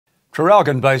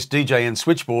Traralgon-based DJN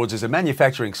Switchboards is a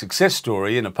manufacturing success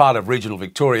story in a part of regional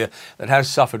Victoria that has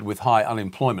suffered with high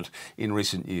unemployment in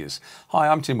recent years. Hi,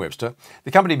 I'm Tim Webster.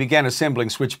 The company began assembling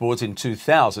switchboards in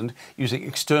 2000 using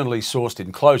externally sourced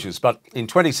enclosures, but in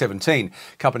 2017,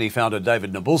 company founder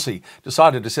David Nabulsi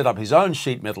decided to set up his own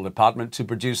sheet metal department to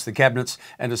produce the cabinets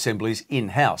and assemblies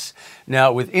in-house.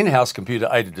 Now, with in-house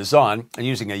computer-aided design and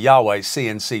using a Yawei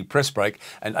CNC press brake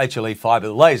and Yawei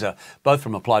Fibre Laser, both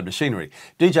from Applied Machinery,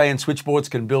 DJN Switchboards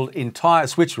can build entire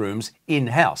switch rooms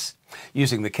in-house.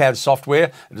 Using the CAD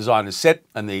software, a design is set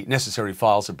and the necessary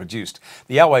files are produced.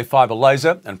 The Yawei Fibre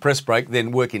Laser and press brake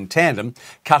then work in tandem,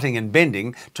 cutting and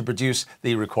bending to produce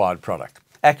the required product.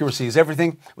 Accuracy is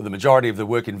everything, with the majority of the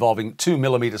work involving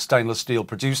 2mm stainless steel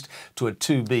produced to a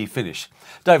 2B finish.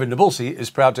 David Nabulsi is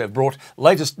proud to have brought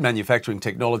latest manufacturing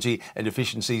technology and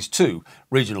efficiencies to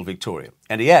regional Victoria.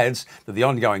 And he adds that the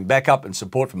ongoing backup and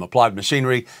support from Applied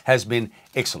Machinery has been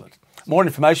excellent. More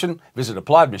information, visit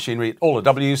Applied Machinery at all the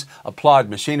W's,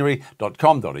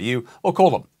 appliedmachinery.com.au, or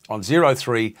call them on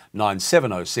 03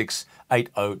 9706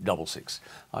 8066.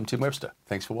 I'm Tim Webster.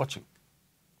 Thanks for watching.